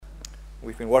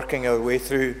We've been working our way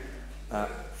through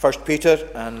 1 Peter,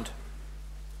 and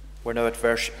we're now at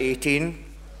verse 18.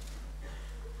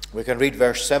 We can read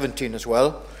verse 17 as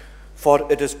well.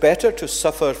 For it is better to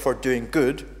suffer for doing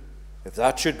good, if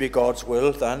that should be God's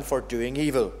will, than for doing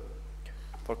evil.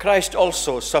 For Christ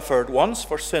also suffered once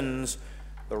for sins,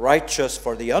 the righteous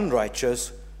for the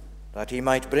unrighteous, that he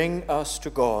might bring us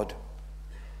to God,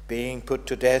 being put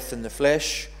to death in the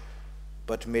flesh,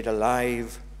 but made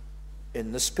alive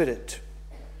in the Spirit.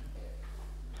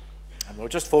 And we'll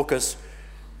just focus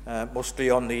mostly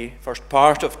on the first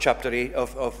part of chapter 8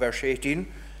 of verse 18.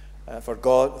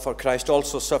 For Christ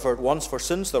also suffered once for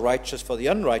sins, the righteous for the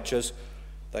unrighteous,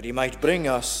 that he might bring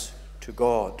us to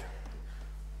God.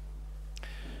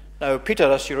 Now,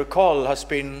 Peter, as you recall, has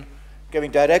been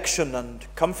giving direction and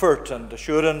comfort and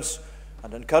assurance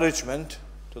and encouragement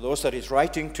to those that he's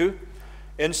writing to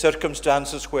in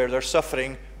circumstances where they're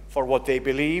suffering for what they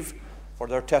believe, for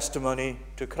their testimony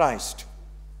to Christ.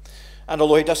 And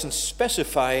although he doesn't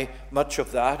specify much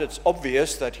of that, it's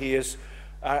obvious that he is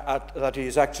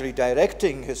actually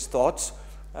directing his thoughts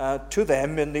to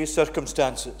them in these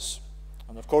circumstances.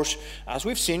 And of course, as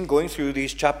we've seen going through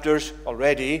these chapters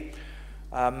already,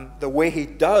 the way he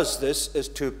does this is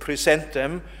to present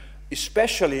them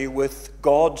especially with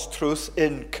God's truth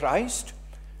in Christ,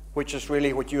 which is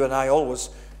really what you and I always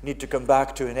need to come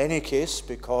back to in any case,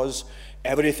 because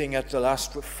everything at the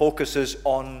last focuses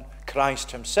on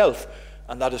Christ himself.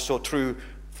 And that is so true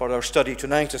for our study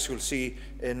tonight, as we'll see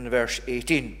in verse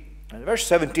 18. And verse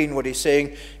 17, what he's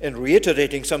saying, in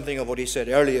reiterating something of what he said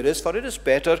earlier, is, for it is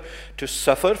better to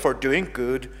suffer for doing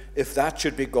good, if that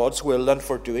should be God's will, than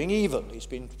for doing evil. He's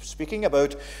been speaking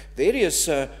about various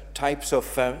types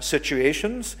of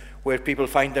situations where people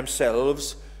find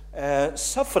themselves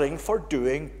suffering for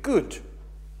doing good.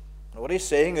 And what he's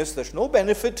saying is there's no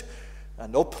benefit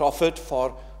and no profit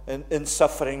in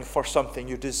suffering for something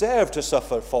you deserve to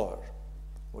suffer for.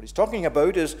 What he's talking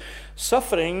about is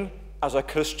suffering as a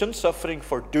Christian, suffering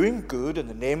for doing good in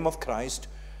the name of Christ,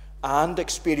 and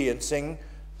experiencing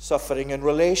suffering in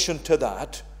relation to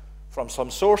that from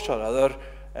some source or other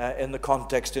in the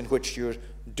context in which you're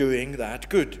doing that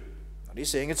good. And he's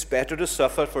saying it's better to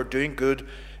suffer for doing good,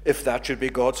 if that should be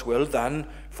God's will, than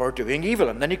for doing evil.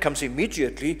 And then he comes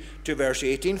immediately to verse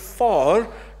 18,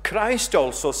 for Christ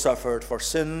also suffered for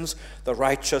sins, the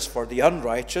righteous for the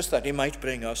unrighteous, that he might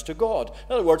bring us to God.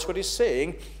 In other words, what he's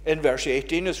saying in verse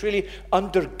 18 is really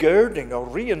undergirding or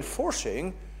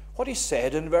reinforcing what he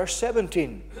said in verse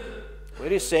 17, where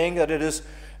he's saying that it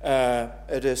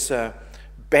is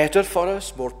better for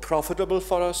us, more profitable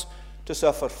for us, to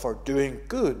suffer for doing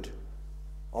good,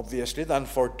 obviously, than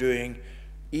for doing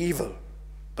evil.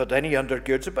 But then he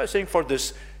undergirds it by saying, for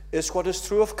this is what is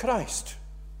true of Christ.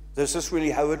 This is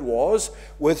really how it was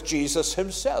with Jesus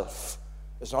himself.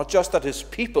 It's not just that his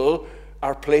people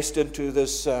are placed into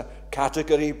this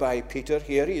category by Peter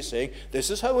here. He's saying this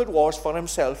is how it was for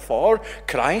himself. For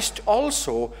Christ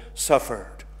also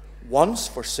suffered once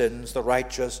for sins, the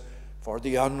righteous for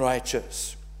the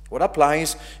unrighteous. What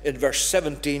applies in verse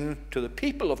 17 to the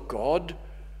people of God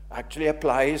actually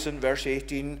applies in verse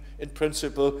 18 in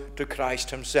principle to Christ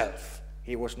himself.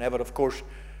 He was never, of course,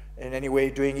 in any way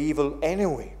doing evil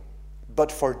anyway, but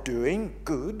for doing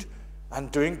good, and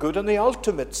doing good in the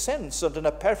ultimate sense and in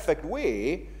a perfect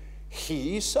way,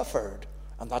 he suffered.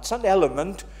 And that's an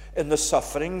element in the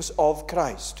sufferings of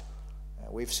Christ.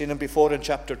 We've seen him before in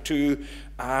chapter 2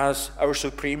 as our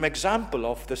supreme example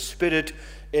of the spirit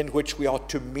in which we ought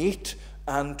to meet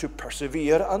and to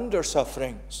persevere under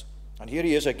sufferings. And here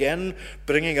he is again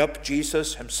bringing up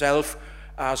Jesus himself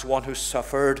as one who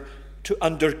suffered, to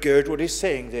undergird what he's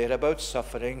saying there about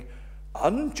suffering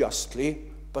unjustly,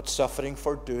 but suffering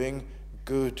for doing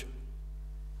good.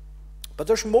 But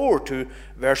there's more to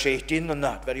verse 18 than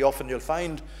that. Very often you'll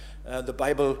find the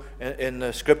Bible in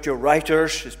the scripture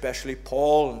writers, especially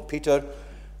Paul and Peter,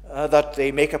 that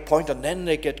they make a point and then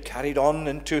they get carried on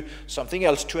into something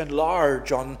else to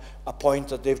enlarge on a point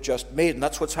that they've just made. And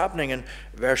that's what's happening in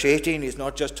verse 18. He's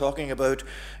not just talking about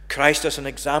Christ as an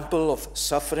example of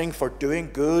suffering for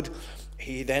doing good.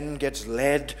 He then gets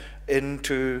led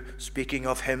into speaking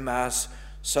of him as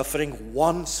suffering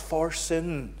once for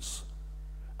sins,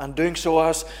 and doing so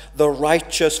as the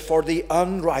righteous for the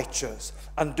unrighteous,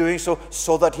 and doing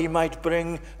so that he might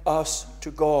bring us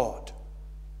to God.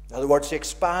 In other words, he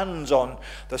expands on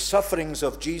the sufferings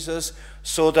of Jesus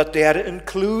so that they are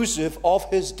inclusive of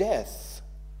his death.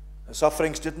 The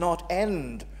sufferings did not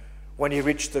end when he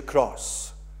reached the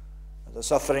cross. The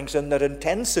sufferings in their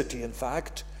intensity, in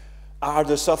fact, are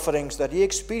the sufferings that he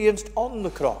experienced on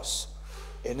the cross,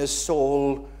 in his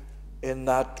soul in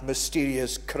that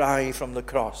mysterious cry from the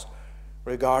cross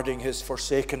regarding his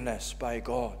forsakenness by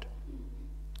God.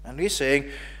 And he's saying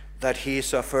that he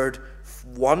suffered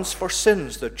once for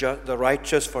sins, the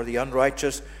righteous for the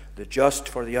unrighteous, the just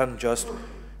for the unjust,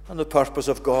 and the purpose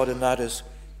of God in that is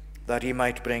that he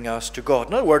might bring us to God.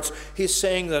 In other words, he's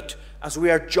saying that as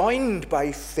we are joined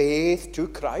by faith to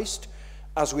Christ,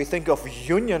 as we think of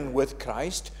union with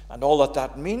Christ and all that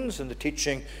that means in the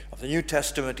teaching of the New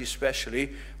Testament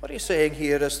especially, what he's saying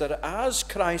here is that as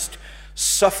Christ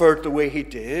suffered the way he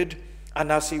did,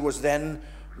 and as he was then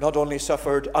not only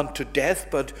suffered unto death,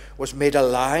 but was made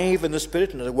alive in the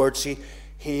Spirit, in other words,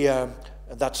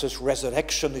 that's his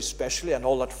resurrection especially, and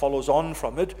all that follows on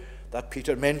from it, that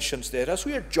Peter mentions there. As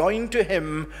we are joined to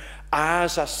him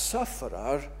as a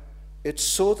sufferer, it's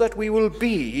so that we will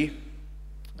be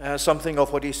something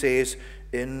of what he says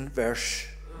in verse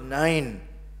 9.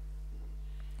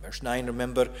 Verse 9,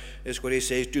 remember, is where he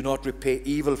says, do not repay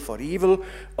evil for evil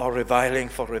or reviling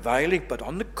for reviling, but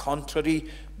on the contrary,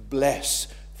 bless.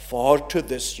 For to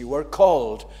this you are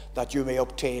called, that you may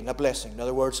obtain a blessing. In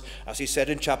other words, as he said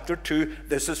in chapter 2,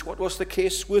 this is what was the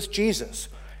case with Jesus.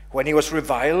 When he was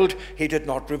reviled, he did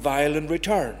not revile in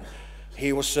return.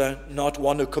 He was not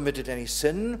one who committed any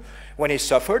sin. When he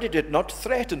suffered, he did not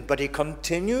threaten, but he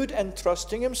continued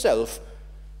entrusting himself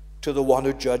to the one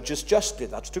who judges justly.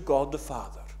 That's to God the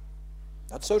Father.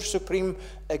 That's our supreme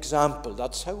example.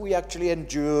 That's how we actually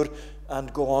endure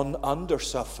and go on under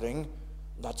suffering.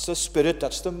 That's the spirit,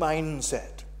 that's the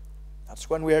mindset. That's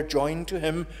when we are joined to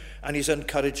him, and he's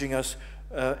encouraging us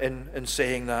in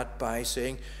saying that by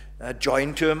saying,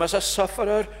 joined to him as a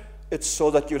sufferer. It's so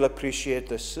that you'll appreciate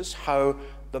this is how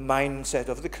the mindset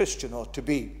of the Christian ought to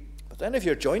be. But then if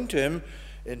you're joined to him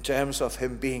in terms of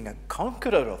him being a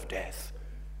conqueror of death,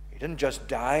 he didn't just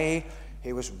die,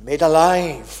 he was made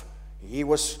alive. He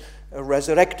was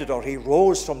resurrected, or he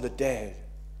rose from the dead.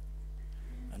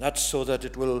 And that's so that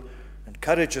it will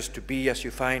encourage us to be, as you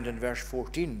find in verse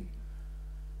 14,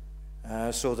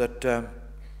 so that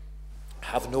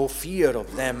have no fear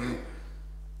of them,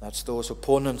 that's those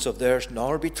opponents of theirs,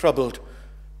 nor be troubled,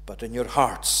 but in your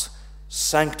hearts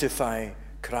sanctify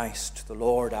Christ the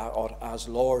Lord, or as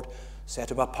Lord, set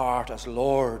him apart as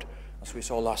Lord, as we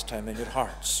saw last time, in your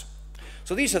hearts.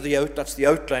 So that's the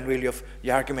outline really of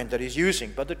the argument that he's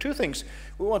using. But the two things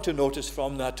we want to notice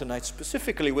from that tonight,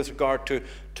 specifically with regard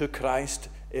to Christ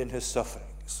in his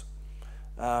sufferings,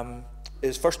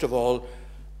 is first of all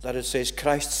that it says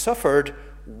Christ suffered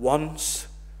once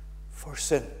for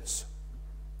sins.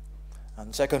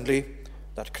 And secondly,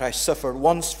 that Christ suffered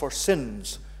once for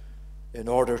sins in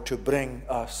order to bring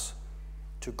us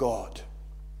to God.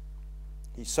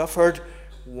 He suffered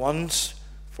once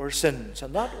for sins,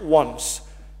 and that once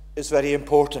is very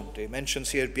important. He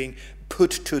mentions here being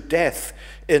put to death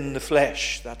in the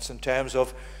flesh. That's in terms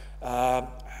of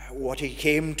what he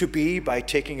came to be by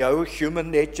taking our human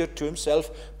nature to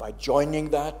himself, by joining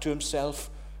that to himself,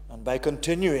 and by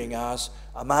continuing as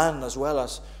a man as well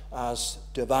as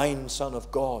divine Son of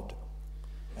God.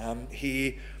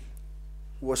 He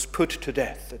was put to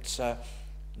death. It's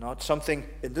not something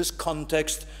in this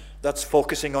context that's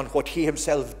focusing on what he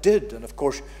himself did. And of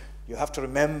course, you have to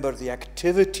remember the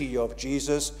activity of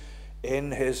Jesus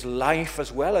in his life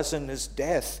as well as in his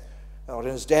death, or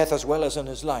in his death as well as in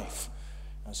his life.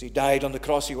 As he died on the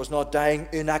cross, he was not dying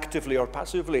inactively or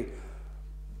passively.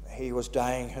 He was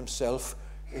dying himself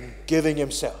in giving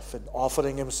himself, in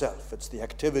offering himself. It's the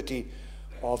activity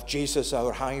of Jesus,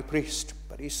 our high priest.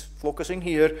 But he's focusing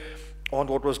here on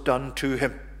what was done to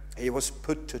him. He was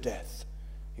put to death.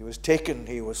 He was taken,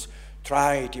 he was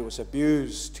tried, he was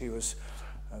abused, he was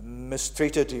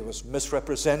mistreated, he was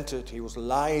misrepresented, he was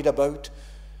lied about,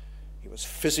 he was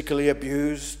physically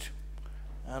abused,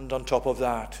 and on top of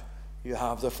that, you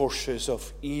have the forces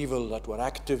of evil that were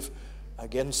active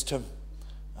against him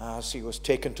as he was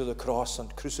taken to the cross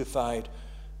and crucified,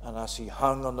 and as he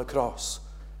hung on the cross.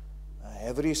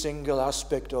 Every single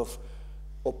aspect of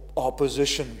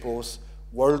opposition, both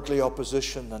worldly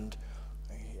opposition and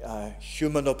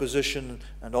human opposition,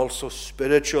 and also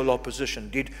spiritual opposition.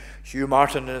 Indeed, Hugh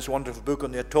Martin, in his wonderful book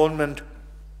on the Atonement,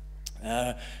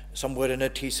 somewhere in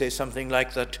it he says something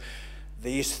like that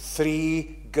these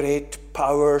three great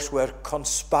powers were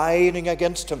conspiring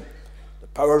against him: the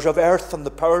powers of earth and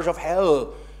the powers of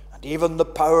hell, and even the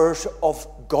powers of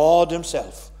God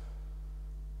himself.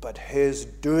 But his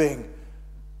doing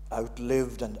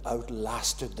outlived and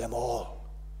outlasted them all.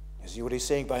 You see what he's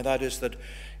saying by that is that,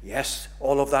 yes,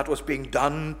 all of that was being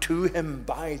done to him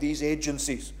by these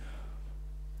agencies,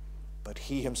 but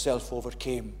he himself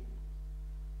overcame.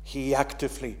 He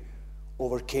actively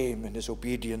overcame in his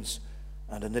obedience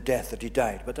and in the death that he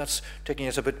died. But that's taking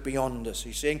us a bit beyond this.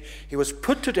 He's saying he was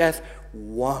put to death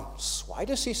once. Why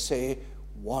does he say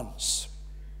once?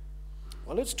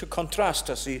 Well, it's to contrast,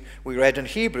 as we read in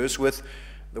Hebrews, with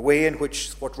the way in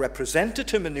which what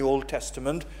represented him in the Old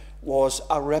Testament was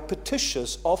a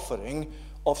repetitious offering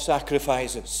of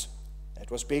sacrifices.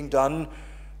 It was being done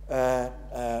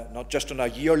not just on a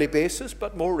yearly basis,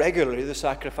 but more regularly, the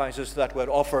sacrifices that were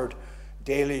offered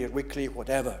daily or weekly,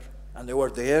 whatever. And they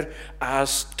were there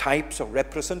as types or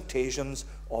representations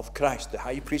of Christ. The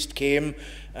high priest came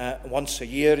once a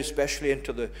year, especially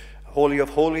into the Holy of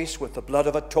Holies with the blood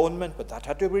of atonement, but that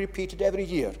had to be repeated every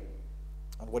year.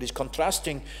 And what he's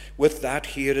contrasting with that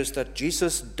here is that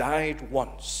Jesus died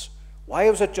once. Why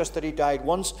was it just that he died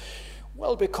once?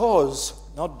 Well, because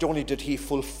not only did he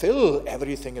fulfill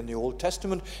everything in the Old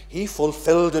Testament, he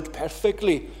fulfilled it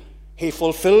perfectly. He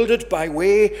fulfilled it by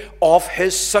way of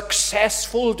his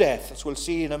successful death. As we'll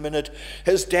see in a minute,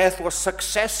 his death was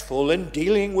successful in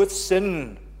dealing with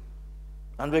sin.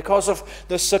 And because of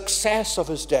the success of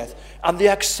his death and the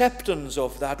acceptance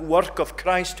of that work of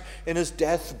Christ in his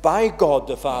death by God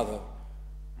the Father,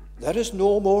 there is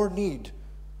no more need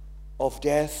of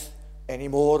death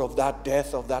anymore, of that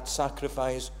death, of that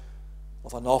sacrifice,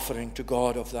 of an offering to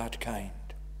God of that kind.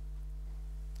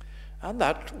 And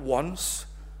that once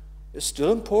is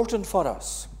still important for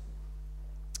us.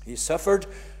 He suffered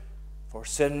for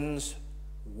sins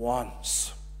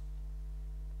once.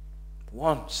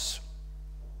 Once.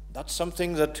 That's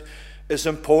something that is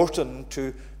important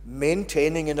to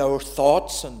maintaining in our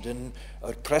thoughts and in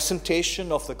our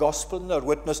presentation of the gospel and our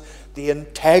witness, the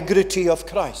integrity of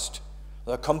Christ,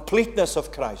 the completeness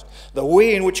of Christ, the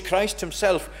way in which Christ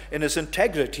himself in his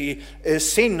integrity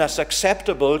is seen as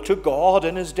acceptable to God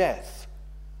in his death.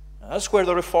 That's where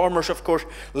the Reformers, of course,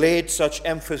 laid such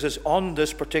emphasis on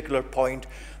this particular point,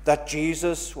 that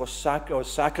Jesus was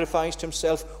sacrificed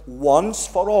himself once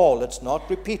for all. It's not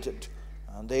repeated.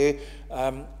 And they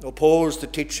opposed the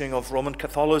teaching of Roman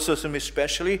Catholicism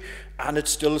especially, and it's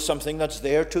still something that's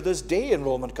there to this day in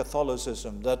Roman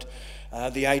Catholicism, that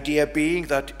the idea being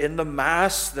that in the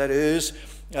Mass there is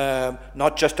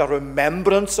not just a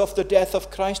remembrance of the death of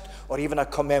Christ or even a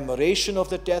commemoration of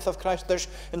the death of Christ. There's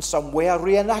in some way a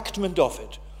reenactment of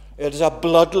it. It is a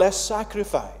bloodless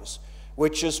sacrifice,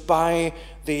 which is by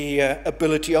the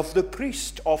ability of the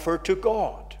priest offered to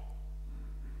God.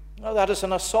 Now, that is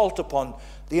an assault upon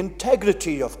the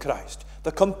integrity of Christ,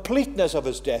 the completeness of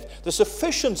his death, the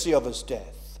sufficiency of his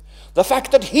death, the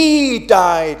fact that he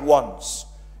died once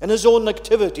in his own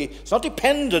activity. It's not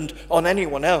dependent on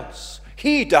anyone else.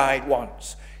 He died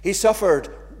once. He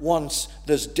suffered once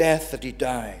this death that he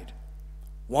died.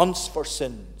 Once for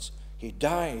sins. He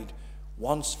died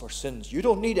once for sins. You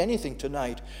don't need anything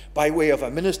tonight by way of a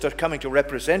minister coming to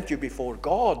represent you before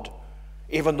God,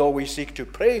 even though we seek to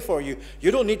pray for you.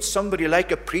 You don't need somebody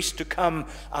like a priest to come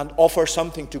and offer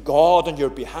something to God on your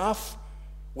behalf,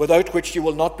 without which you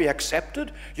will not be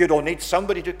accepted. You don't need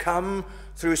somebody to come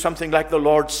through something like the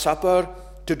Lord's Supper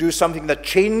to do something that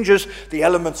changes the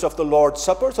elements of the Lord's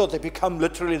Supper so they become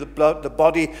literally the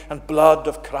body and blood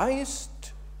of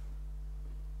Christ.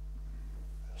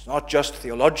 It's not just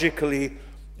theologically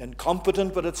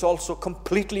incompetent, but it's also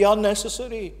completely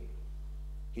unnecessary.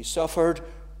 He suffered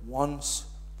once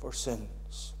for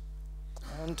sins.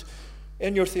 And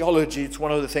in your theology, it's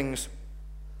one of the things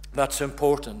that's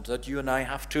important, that you and I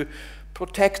have to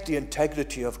protect the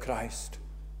integrity of Christ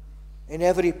in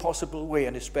every possible way,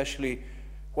 and especially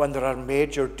when there are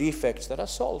major defects that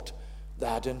assault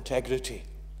that integrity.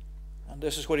 And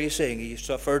this is what he's saying. He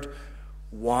suffered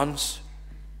once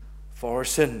for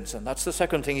sins. And that's the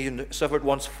second thing. He suffered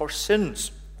once for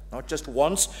sins. Not just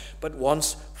once, but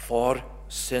once for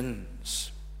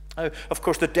sins. Now, of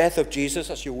course, the death of Jesus,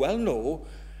 as you well know,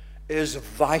 is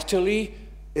vitally,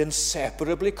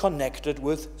 inseparably connected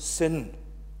with sin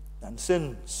and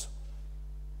sins.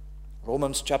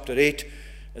 Romans chapter 8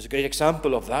 is a great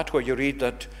example of that, where you read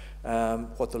that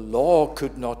what the law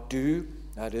could not do,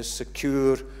 that is,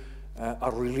 secure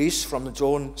a release from its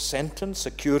own sentence,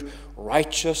 secure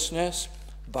righteousness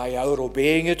by our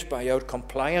obeying it, by our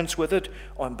compliance with it,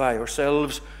 and by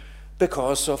ourselves,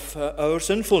 because of our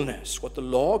sinfulness. What the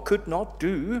law could not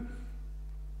do,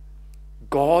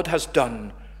 God has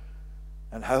done.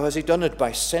 And how has he done it?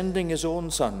 By sending his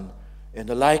own Son in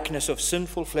the likeness of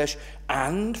sinful flesh,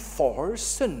 and for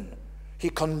sin. He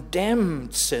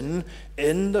condemned sin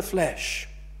in the flesh.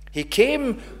 He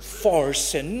came for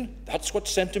sin. That's what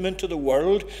sent him into the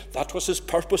world. That was his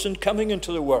purpose in coming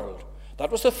into the world. That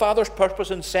was the Father's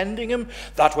purpose in sending him.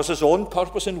 That was his own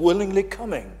purpose in willingly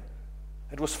coming.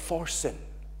 It was for sin.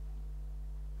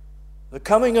 The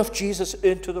coming of Jesus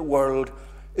into the world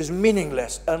is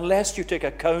meaningless unless you take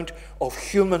account of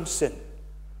human sin,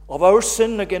 of our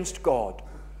sin against God,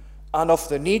 and of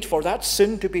the need for that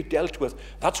sin to be dealt with.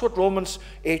 That's what Romans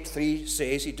 8:3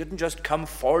 says. He didn't just come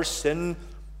for sin,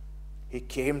 he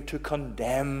came to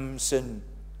condemn sin,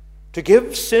 to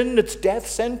give sin its death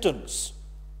sentence,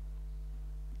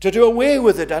 to do away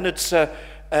with it and its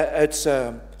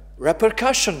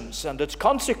repercussions and its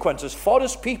consequences for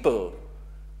his people.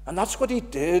 And that's what he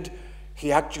did.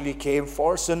 He actually came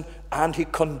for sin, and he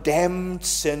condemned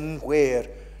sin where?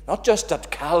 Not just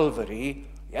at Calvary.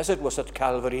 Yes, it was at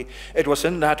Calvary. It was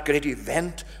in that great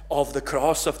event of the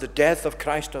cross, of the death of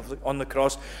Christ on the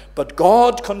cross. But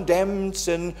God condemned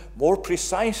sin more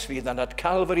precisely than at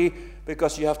Calvary,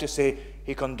 because you have to say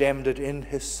he condemned it in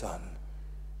his Son,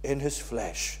 in his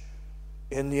flesh,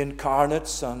 in the incarnate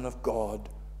Son of God,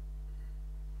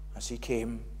 as he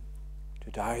came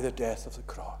to die the death of the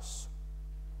cross.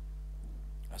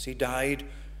 As he died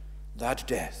that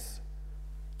death,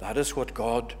 that is what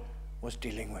God was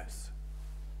dealing with.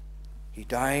 He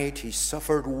died, he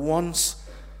suffered once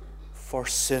for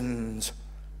sins,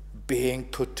 being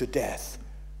put to death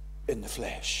in the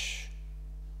flesh.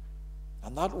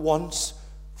 And that once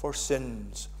for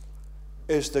sins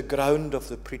is the ground of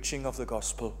the preaching of the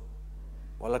gospel.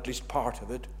 Well, at least part of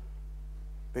it.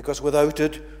 Because without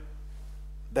it,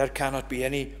 there cannot be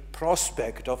any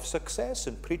prospect of success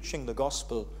in preaching the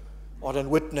gospel or in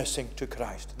witnessing to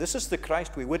Christ. This is the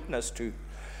Christ we witness to.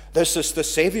 This is the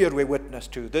Savior we witness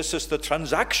to. This is the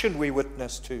transaction we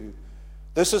witness to.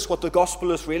 This is what the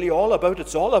gospel is really all about.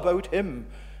 It's all about him.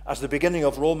 As the beginning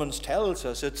of Romans tells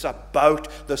us, it's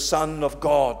about the Son of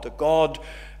God, the God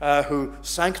who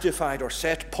sanctified or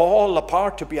set Paul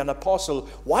apart to be an apostle.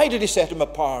 Why did he set him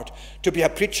apart? To be a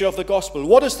preacher of the gospel.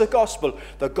 What is the gospel?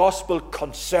 The gospel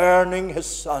concerning his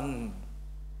Son.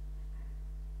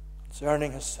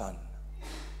 Concerning his Son,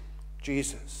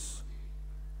 Jesus.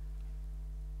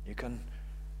 You can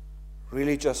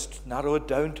really just narrow it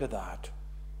down to that.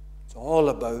 It's all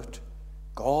about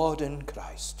God in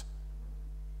Christ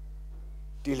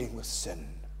dealing with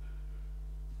sin.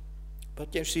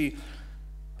 But you see,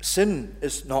 sin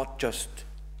is not just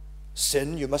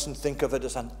sin. You mustn't think of it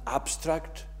as an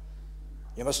abstract.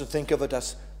 You mustn't think of it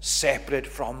as separate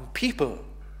from people.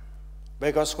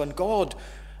 Because when God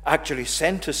actually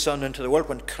sent his Son into the world,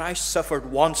 when Christ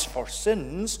suffered once for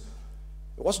sins,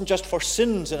 it wasn't just for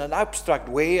sins in an abstract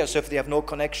way, as if they have no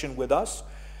connection with us,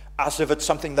 as if it's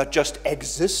something that just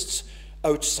exists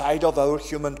outside of our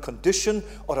human condition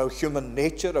or our human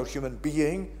nature, our human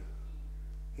being.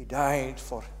 He died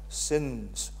for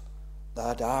sins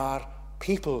that are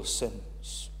people's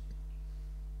sins,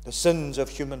 the sins of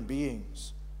human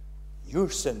beings, your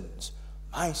sins,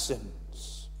 my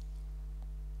sins,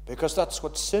 because that's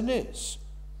what sin is.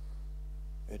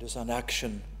 It is an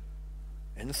action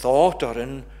in thought or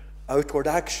in outward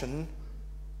action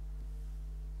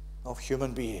of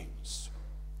human beings.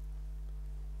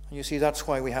 And you see, that's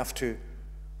why we have to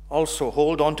also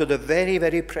hold on to the very,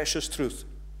 very precious truth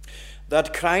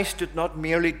that Christ did not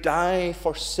merely die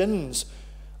for sins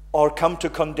or come to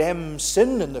condemn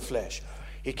sin in the flesh.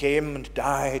 He came and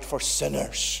died for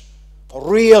sinners, for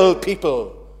real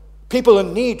people, people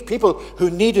in need, people who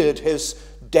needed his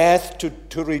death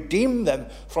to redeem them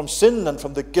from sin and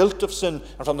from the guilt of sin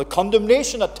and from the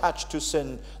condemnation attached to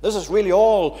sin. This is really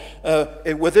all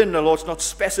within the law. It's not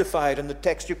specified in the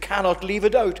text. You cannot leave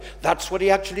it out. That's what he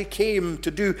actually came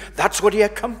to do. That's what he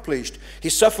accomplished. He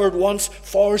suffered once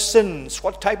for sins.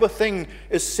 What type of thing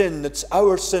is sin? It's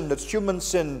our sin. It's human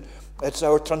sin. It's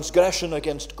our transgression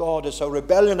against God. It's our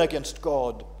rebellion against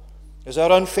God. It's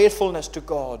our unfaithfulness to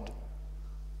God.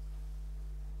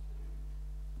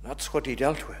 That's what he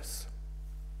dealt with.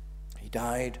 He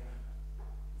died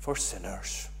for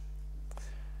sinners.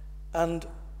 And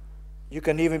you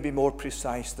can even be more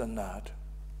precise than that.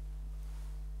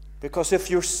 Because if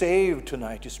you're saved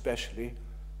tonight especially,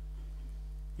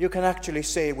 you can actually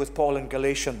say with Paul in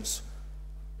Galatians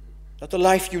that the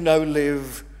life you now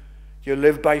live, you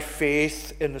live by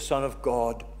faith in the Son of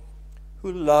God,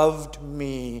 who loved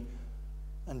me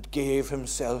and gave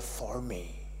himself for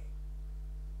me.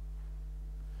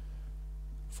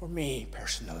 For me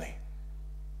personally.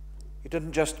 He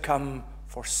didn't just come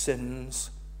for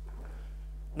sins,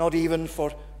 not even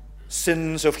for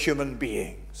sins of human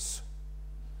beings.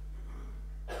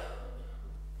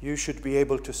 You should be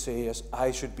able to say, as I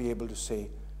should be able to say,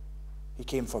 he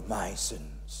came for my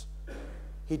sins.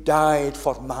 He died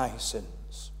for my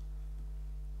sins.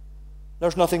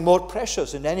 There's nothing more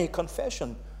precious in any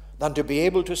confession than to be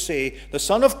able to say, the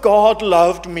Son of God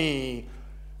loved me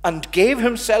and gave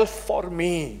himself for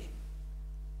me.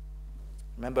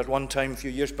 remember at one time a few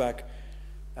years back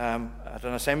at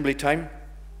an assembly time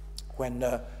when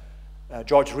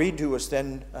George Reid, who was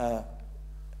then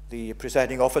the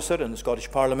presiding officer in the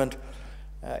Scottish Parliament,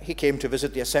 he came to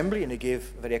visit the assembly, and he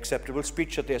gave a very acceptable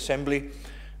speech at the assembly.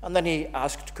 And then he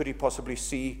asked, could he possibly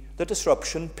see the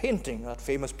Disruption painting, that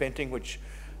famous painting which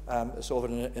is over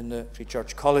in the Free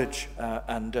Church College.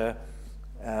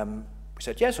 We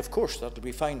said, yes, of course, that'll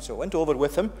be fine. So I went over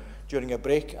with him during a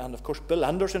break, and of course Bill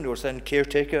Anderson, who was then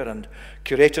caretaker and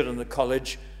curator in the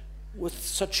college, with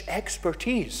such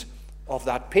expertise of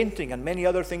that painting and many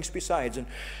other things besides.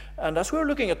 And as we were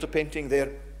looking at the painting there,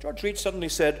 George Reid suddenly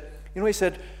said, he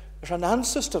said, there's an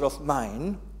ancestor of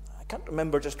mine, I can't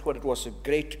remember just what it was, a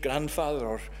great-grandfather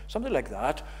or something like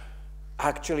that,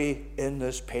 actually in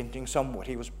this painting somewhere.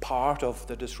 He was part of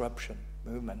the Disruption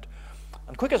movement.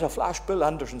 And quick as a flash, Bill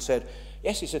Anderson said,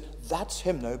 yes, he said, that's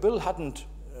him. Now, Bill hadn't,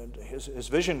 his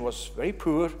vision was very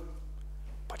poor,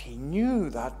 but he knew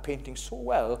that painting so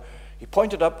well. He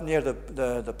pointed up near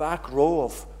the back row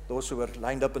of those who were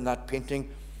lined up in that painting,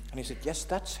 and he said, yes,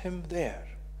 that's him there.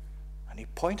 And he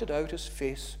pointed out his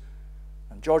face,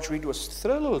 and George Reid was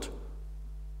thrilled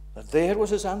that there was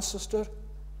his ancestor,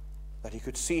 that he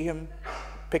could see him,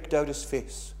 picked out his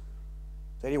face.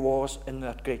 There he was in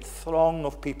that great throng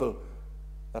of people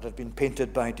that had been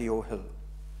painted by D.O. Hill.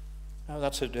 Now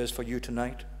that's what it is for you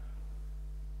tonight.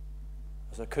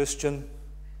 As a Christian,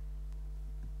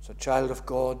 as a child of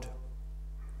God,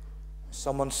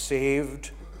 someone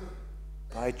saved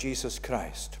by Jesus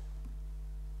Christ,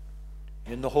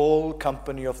 in the whole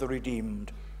company of the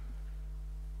redeemed,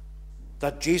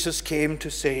 that Jesus came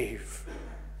to save.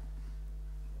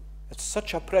 It's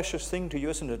such a precious thing to you,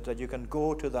 isn't it, that you can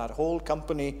go to that whole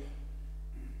company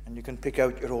and you can pick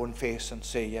out your own face and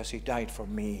say, yes, he died for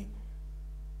me.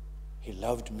 He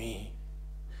loved me.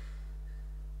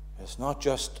 It's not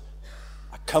just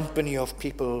a company of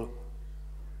people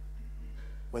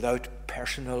without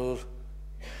personal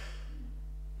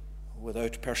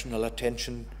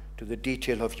attention to the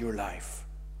detail of your life.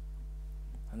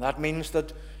 And that means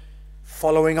that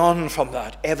following on from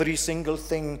that, every single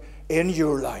thing in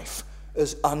your life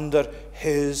is under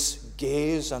his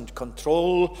gaze and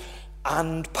control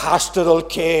and pastoral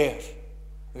care.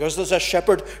 Because there's a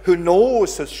shepherd who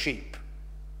knows his sheep.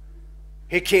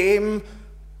 He came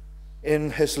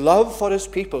in his love for his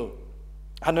people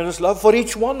and in his love for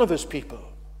each one of his people.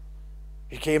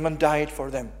 He came and died for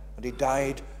them, and he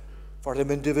died for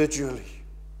them individually.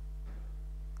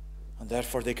 And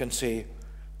therefore they can say,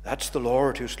 that's the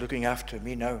Lord who's looking after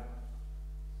me now.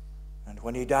 And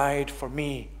when he died for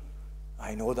me,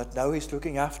 I know that now he's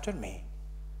looking after me.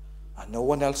 And no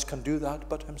one else can do that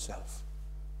but himself.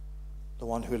 The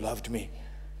one who loved me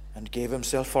and gave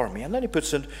himself for me. And then he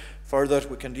puts in further,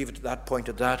 we can leave it at that point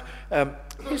at that.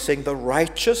 He's saying the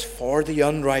righteous for the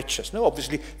unrighteous. Now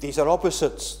obviously these are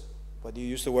opposites. Whether you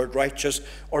use the word righteous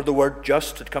or the word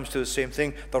just, it comes to the same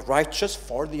thing. The righteous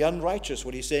for the unrighteous.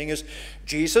 What he's saying is,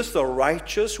 Jesus, the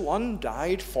righteous one,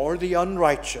 died for the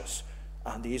unrighteous.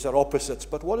 And these are opposites.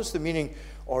 But what is the meaning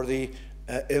or the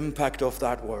impact of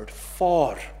that word?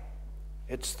 For.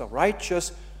 It's the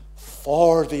righteous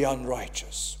for the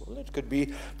unrighteous. Well, it could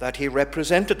be that he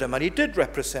represented them, and he did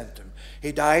represent them.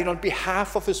 He died on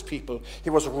behalf of his people. He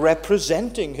was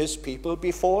representing his people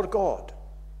before God.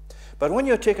 But when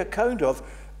you take account of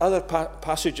other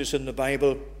passages in the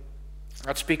Bible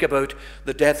that speak about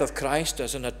the death of Christ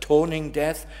as an atoning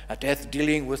death, a death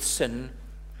dealing with sin,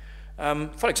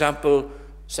 for example,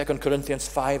 2 Corinthians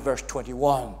 5, verse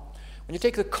 21, when you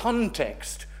take the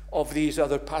context of these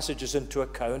other passages into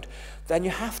account, then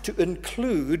you have to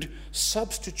include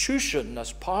substitution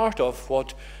as part of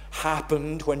what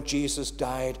happened when Jesus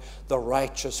died, the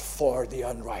righteous for the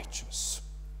unrighteous.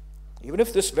 Even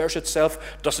if this verse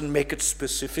itself doesn't make it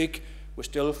specific, we're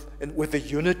still with the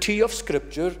unity of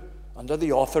Scripture, under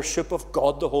the authorship of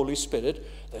God the Holy Spirit.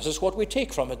 This is what we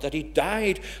take from it, that he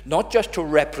died not just to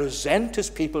represent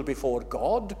his people before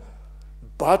God,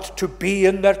 but to be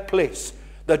in their place.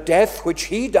 The death which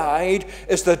he died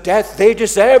is the death they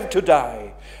deserve to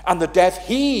die. And the death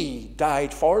he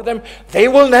died for them, they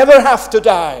will never have to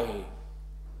die.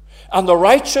 And the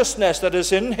righteousness that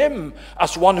is in him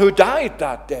as one who died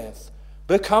that death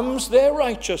becomes their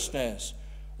righteousness.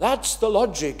 That's the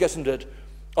logic, isn't it,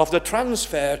 of the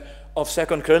transfer of 2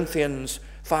 Corinthians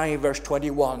 5, verse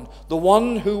 21. The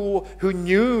one who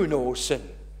knew no sin,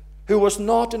 who was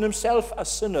not in himself a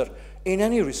sinner in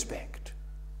any respect,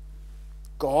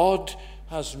 God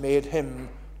has made him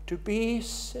to be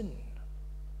sin.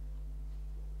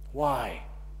 Why?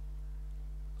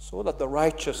 So that the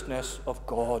righteousness of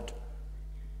God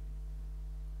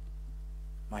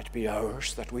might be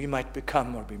ours, that we might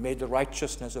become or be made the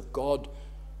righteousness of God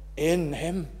in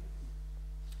him.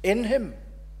 In him.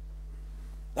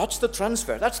 That's the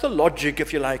transfer. That's the logic,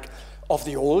 if you like, of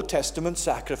the Old Testament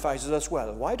sacrifices as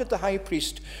well. Why did the high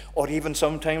priest, or even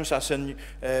sometimes as in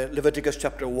Leviticus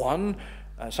chapter 1,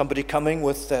 somebody coming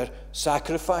with their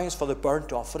sacrifice for the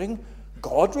burnt offering,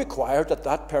 God required that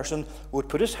that person would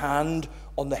put his hand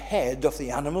on the head of the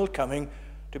animal coming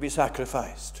to be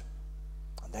sacrificed.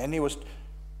 And then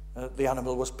the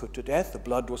animal was put to death. The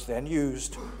blood was then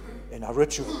used in a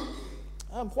ritual.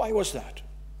 Why was that?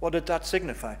 What did that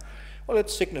signify? Well, it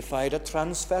signified a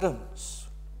transference.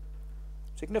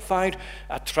 It signified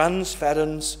a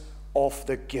transference of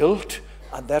the guilt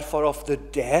and therefore of the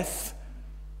death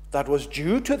that was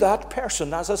due to that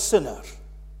person as a sinner.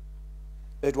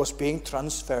 It was being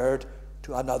transferred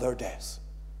to another death.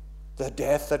 The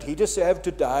death that he deserved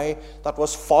to die, that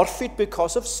was forfeit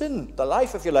because of sin. The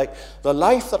life, if you like, the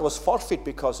life that was forfeit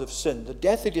because of sin, the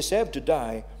death he deserved to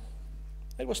die,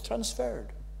 it was transferred.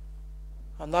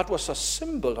 And that was a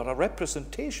symbol or a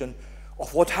representation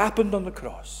of what happened on the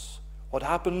cross. What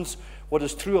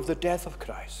is true of the death of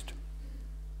Christ.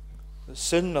 The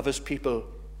sin of his people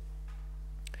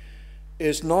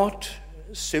is not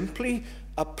simply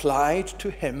applied to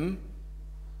him.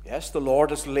 Yes, the Lord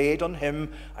has laid on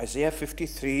him, Isaiah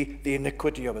 53, the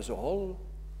iniquity of us all.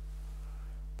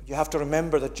 But you have to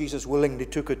remember that Jesus willingly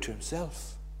took it to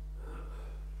himself.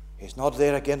 He's not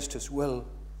there against his will.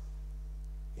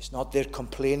 He's not there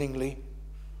complainingly.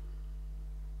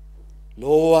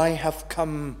 Lo, I have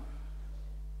come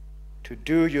to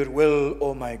do your will,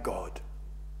 O my God.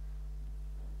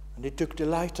 And he took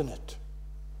delight in it,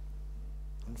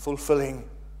 in fulfilling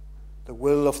the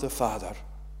will of the Father,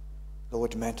 though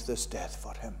it meant this death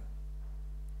for him.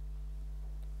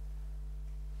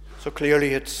 So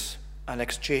clearly it's an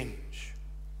exchange.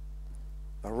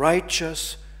 The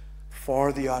righteous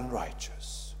for the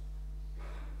unrighteous.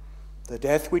 The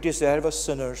death we deserve as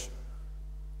sinners,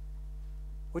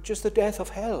 which is the death of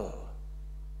hell,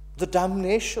 the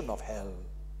damnation of hell.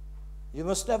 You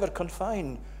must never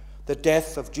confine the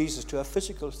death of Jesus to a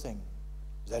physical thing.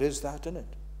 There is that in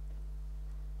it.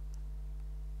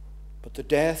 But the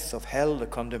death of hell, the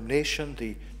condemnation,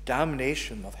 the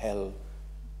damnation of hell,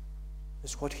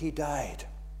 is what he died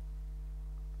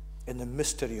in the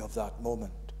mystery of that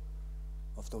moment,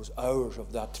 of those hours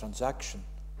of that transaction.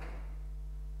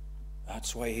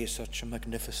 That's why he's such a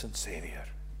magnificent Savior.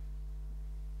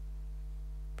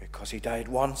 Because he died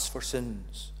once for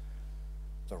sins,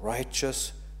 the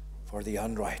righteous for the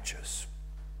unrighteous.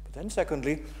 But then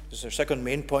secondly, this is our second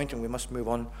main point, and we must move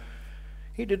on.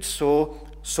 He did so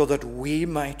that we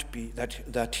might be,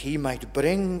 that he might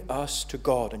bring us to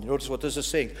God. And you notice what this is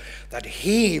saying, that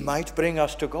he might bring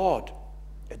us to God.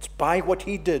 It's by what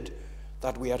he did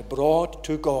that we are brought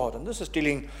to God. And this is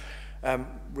dealing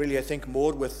really, I think,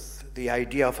 more with the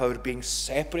idea of our being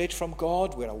separate from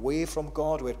God. We're away from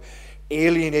God. We're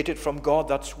alienated from God.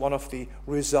 That's one of the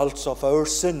results of our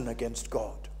sin against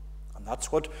God. And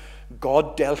that's what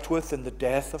God dealt with in the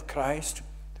death of Christ.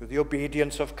 Through the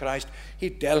obedience of Christ, he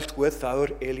dealt with our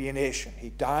alienation. He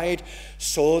died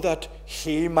so that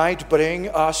he might bring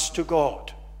us to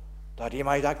God, that he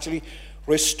might actually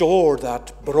restore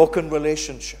that broken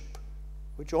relationship,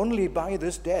 which only by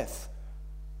this death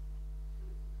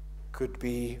could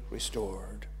be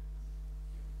restored.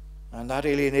 And that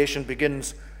alienation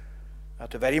begins at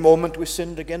the very moment we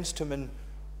sinned against him in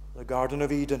the Garden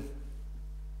of Eden,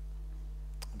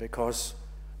 because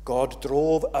God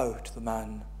drove out the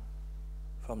man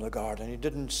from the garden. He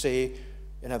didn't say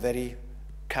in a very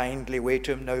kindly way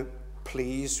to him, now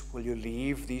please will you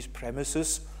leave these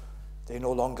premises, they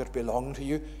no longer belong to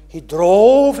you. He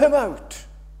drove him out.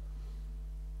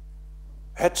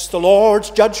 It's the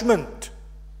Lord's judgment.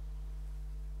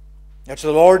 It's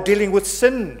the Lord dealing with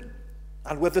sin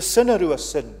and with the sinner who has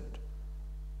sinned.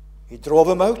 He drove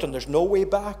him out, and there's no way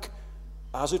back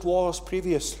as it was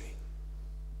previously.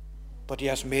 But he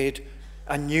has made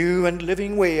a new and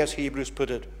living way, as Hebrews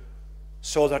put it,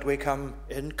 so that we come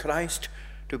in Christ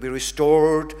to be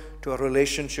restored to a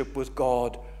relationship with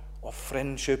God of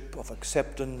friendship, of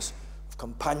acceptance, of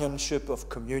companionship, of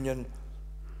communion,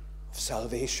 of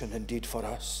salvation indeed for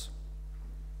us.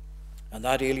 And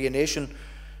that alienation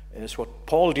is what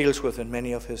Paul deals with in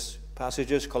many of his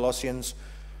passages. Colossians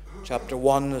chapter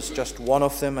 1 is just one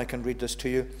of them. I can read this to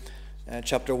you.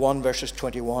 Chapter 1, verses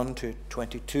 21 to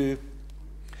 22,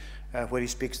 where he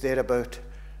speaks there about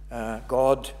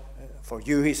God. For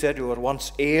you, he said, who were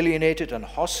once alienated and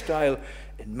hostile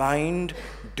in mind,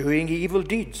 doing evil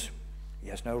deeds, he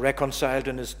has now reconciled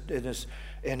in his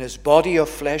in his body of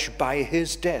flesh by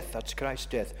his death, that's Christ's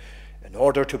death, in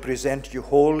order to present you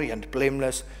holy and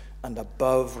blameless and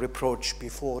above reproach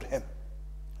before him.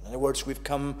 In other words, we've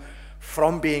come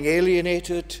from being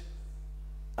alienated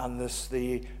and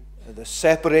the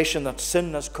separation that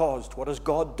sin has caused. What has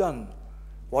God done?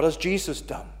 What has Jesus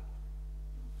done?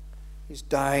 He's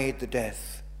died the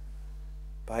death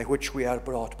by which we are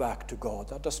brought back to God.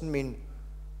 That doesn't mean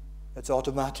it's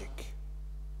automatic,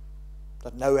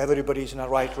 that now everybody's in a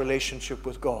right relationship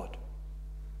with God.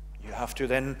 You have to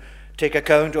then take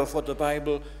account of what the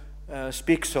Bible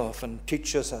speaks of and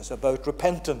teaches us about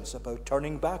repentance, about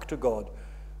turning back to God,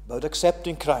 about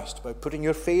accepting Christ, about putting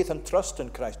your faith and trust in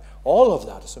Christ. All of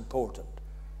that is important.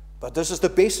 But this is the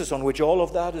basis on which all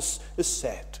of that is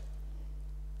set.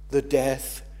 The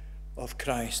death of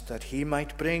Christ, that he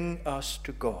might bring us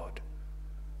to God.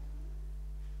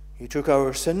 He took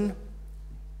our sin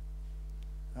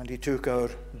and he took our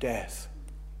death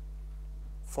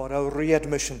for our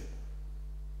readmission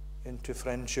into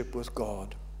friendship with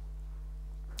God.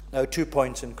 Now, 2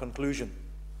 points in conclusion.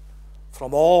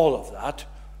 From all of that,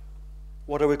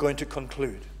 what are we going to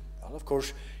conclude? Well, of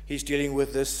course, he's dealing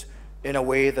with this in a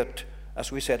way that,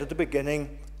 as we said at the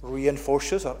beginning,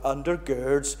 reinforces or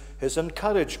undergirds his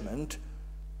encouragement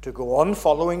to go on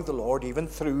following the Lord even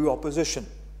through opposition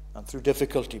and through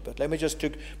difficulty. But let me just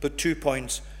put 2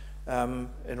 points in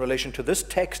relation to this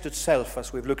text itself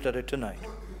as we've looked at it tonight.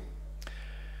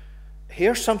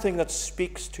 Here's something that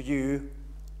speaks to you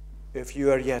if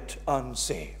you are yet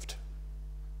unsaved.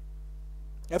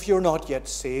 If you're not yet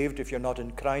saved, if you're not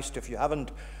in Christ, if you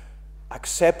haven't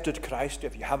accepted Christ,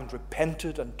 if you haven't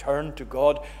repented and turned to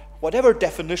God, whatever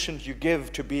definition you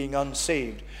give to being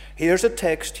unsaved, here's a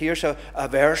text, here's a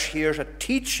verse, here's a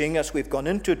teaching, as we've gone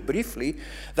into it briefly,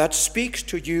 that speaks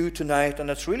to you tonight, and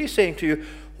it's really saying to you,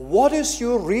 what is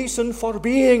your reason for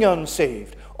being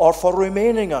unsaved or for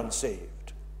remaining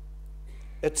unsaved?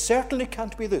 It certainly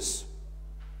can't be this.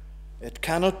 It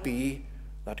cannot be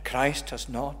that Christ has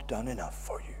not done enough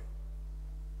for you.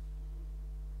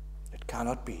 It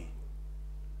cannot be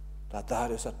that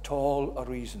that is at all a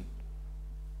reason.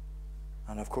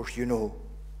 And of course you know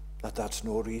that that's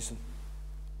no reason.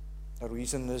 The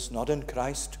reason is not in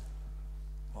Christ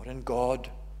or in God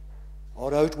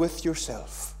or out with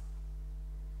yourself.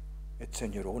 It's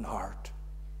in your own heart.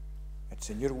 It's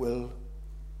in your will.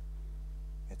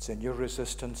 It's in your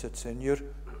resistance. It's in your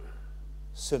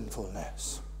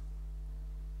sinfulness.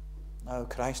 Now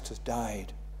Christ has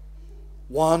died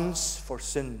once for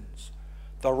sins,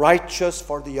 the righteous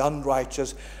for the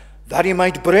unrighteous, that he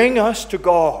might bring us to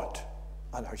God.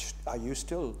 And are you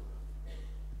still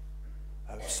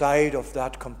outside of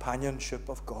that companionship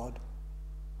of God,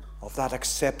 of that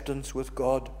acceptance with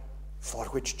God for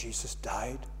which Jesus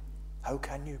died? How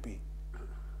can you be?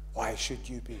 Why should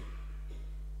you be?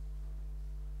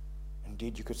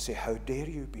 Indeed, you could say, how dare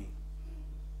you be?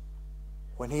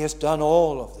 When he has done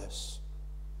all of this,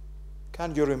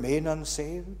 can you remain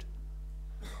unsaved?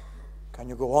 Can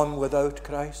you go on without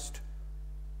Christ?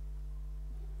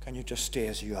 Can you just stay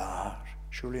as you are?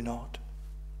 Surely not.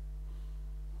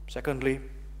 Secondly,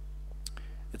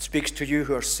 it speaks to you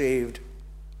who are saved,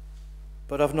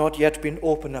 but have not yet been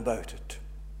open about it.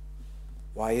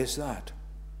 Why is that?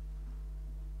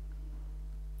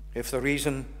 If the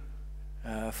reason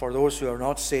for those who are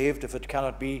not saved, if it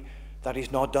cannot be that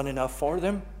he's not done enough for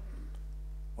them,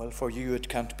 well, for you it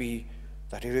can't be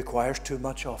that he requires too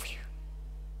much of you.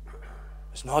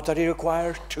 It's not that he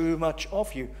requires too much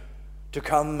of you to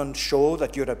come and show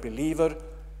that you're a believer,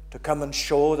 to come and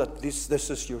show that this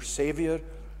is your Savior,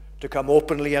 to come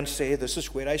openly and say, this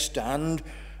is where I stand.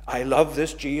 I love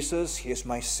this Jesus. He is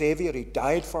my Savior. He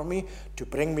died for me to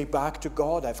bring me back to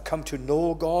God. I've come to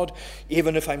know God,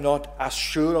 even if I'm not as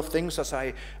sure of things as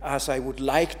I would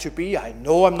like to be. I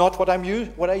know I'm not what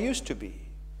I used to be.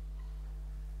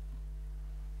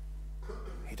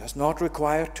 He does not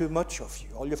require too much of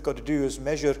you. All you've got to do is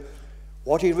measure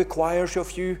what he requires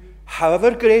of you, however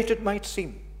great it might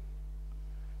seem.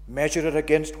 Measure it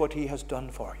against what he has done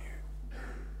for you.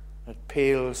 It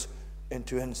pales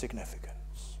into insignificance.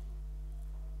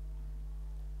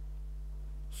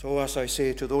 So, as I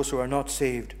say to those who are not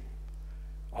saved,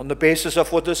 on the basis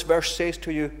of what this verse says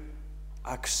to you,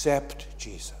 accept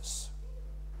Jesus.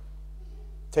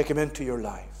 Take him into your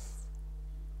life.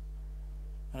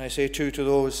 And I say too to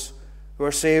those who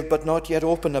are saved but not yet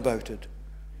open about it,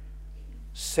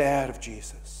 serve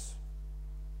Jesus.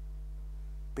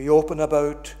 Be open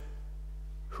about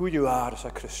who you are as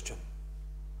a Christian.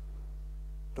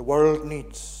 The world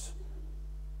needs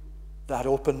that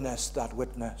openness, that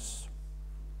witness.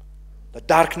 The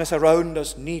darkness around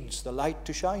us needs the light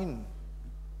to shine.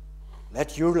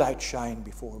 Let your light shine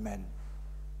before men,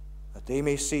 that they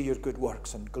may see your good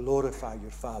works and glorify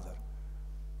your Father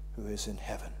who is in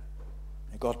heaven.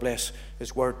 May God bless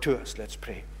his word to us. Let's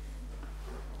pray.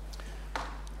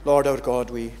 Lord our God,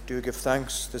 we do give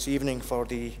thanks this evening for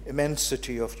the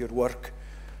immensity of your work,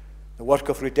 the work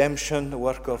of redemption, the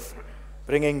work of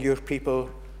bringing your people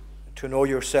to know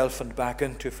yourself and back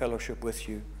into fellowship with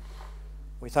you.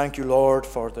 We thank you, Lord,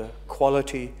 for the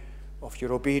quality of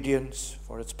your obedience,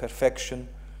 for its perfection.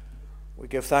 We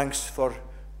give thanks for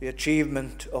the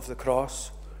achievement of the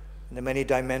cross and the many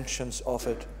dimensions of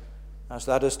it, as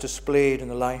that is displayed in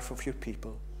the life of your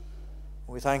people.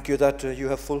 We thank you that you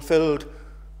have fulfilled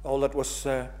all that was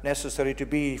necessary to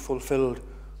be fulfilled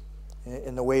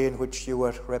in the way in which you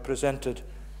were represented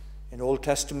in Old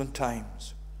Testament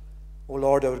times. O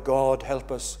Lord our God,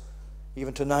 help us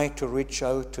even tonight to reach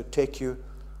out, to take you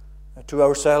to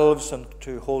ourselves and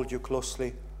to hold you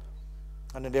closely,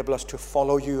 and enable us to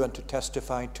follow you and to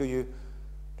testify to you,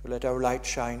 to let our light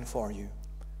shine for you.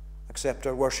 Accept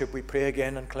our worship, we pray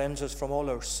again, and cleanse us from all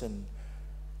our sin.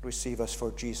 Receive us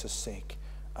for Jesus' sake.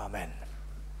 Amen.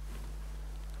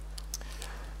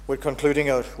 We're concluding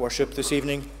our worship this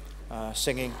evening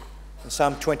singing in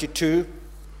Psalm 22,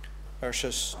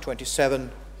 verses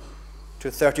 27 to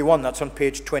 31. That's on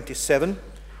page 27,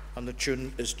 and the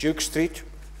tune is Duke Street.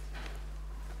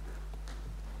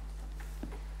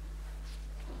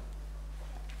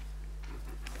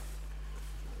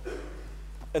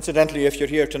 Incidentally, if you're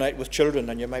here tonight with children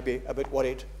and you might be a bit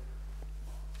worried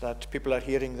that people are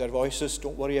hearing their voices,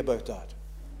 don't worry about that.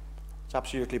 It's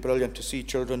absolutely brilliant to see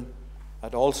children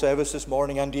at all services,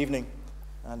 morning and evening,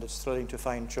 and it's thrilling to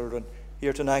find children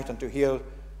here tonight and to hear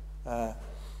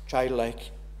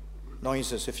childlike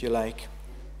noises, if you like.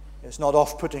 It's not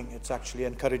off-putting, it's actually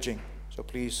encouraging, so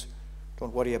please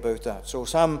don't worry about that. So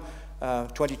Psalm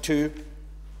 22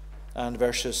 and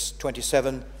verses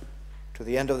 27 to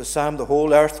the end of the psalm: the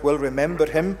whole earth will remember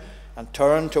him and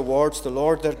turn towards the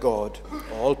Lord their God.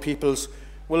 All peoples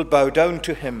will bow down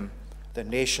to him, the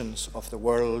nations of the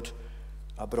world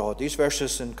abroad. These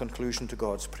verses in conclusion to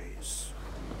God's praise.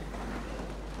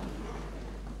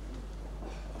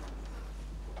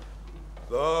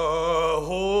 The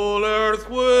whole earth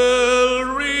will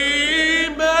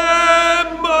remember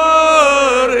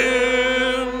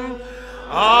him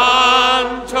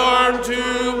and turn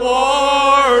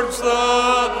towards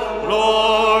the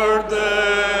Lord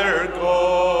their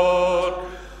God.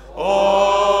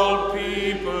 All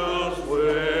peoples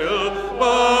will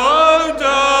bow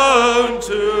down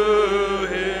to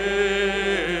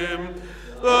him.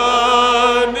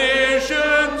 The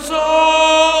nations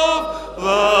of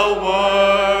the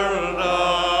world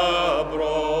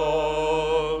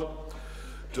abroad.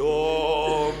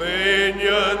 Dominion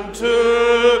to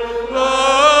the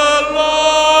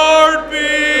Lord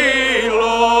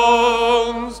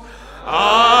belongs,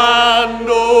 and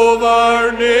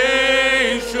over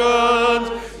nations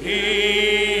he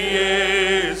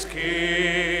is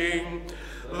king.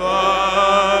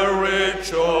 The rich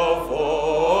of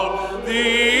all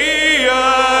the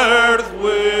earth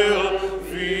will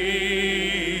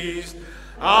feast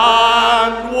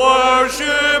and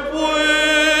worship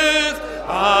with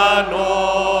an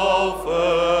offering.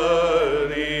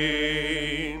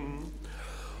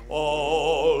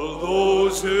 All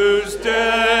those whose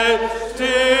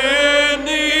destiny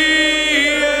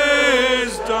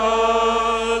is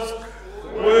dust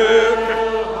will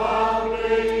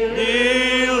humbly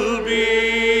kneel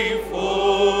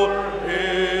before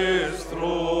his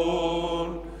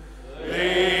throne.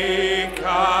 They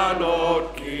cannot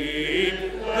keep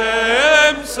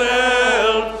themselves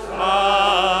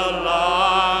alive,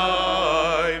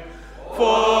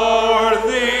 for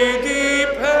they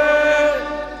depend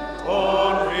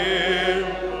on him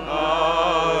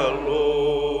alone.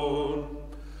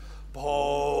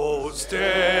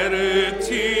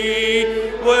 Posterity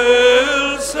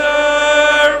will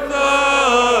serve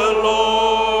the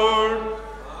Lord,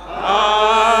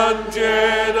 and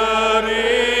generation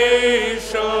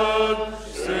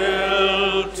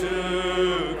still to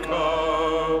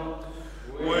come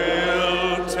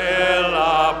will tell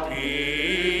a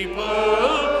people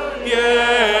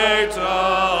yet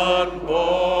unborn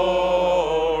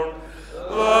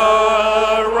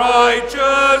the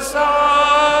righteous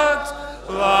acts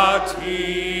that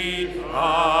he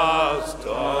has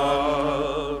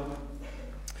done.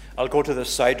 I'll go to this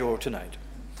side door tonight.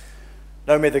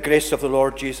 Now may the grace of the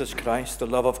Lord Jesus Christ, the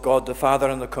love of God the Father,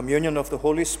 and the communion of the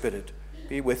Holy Spirit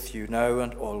be with you now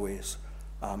and always.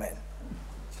 Amen.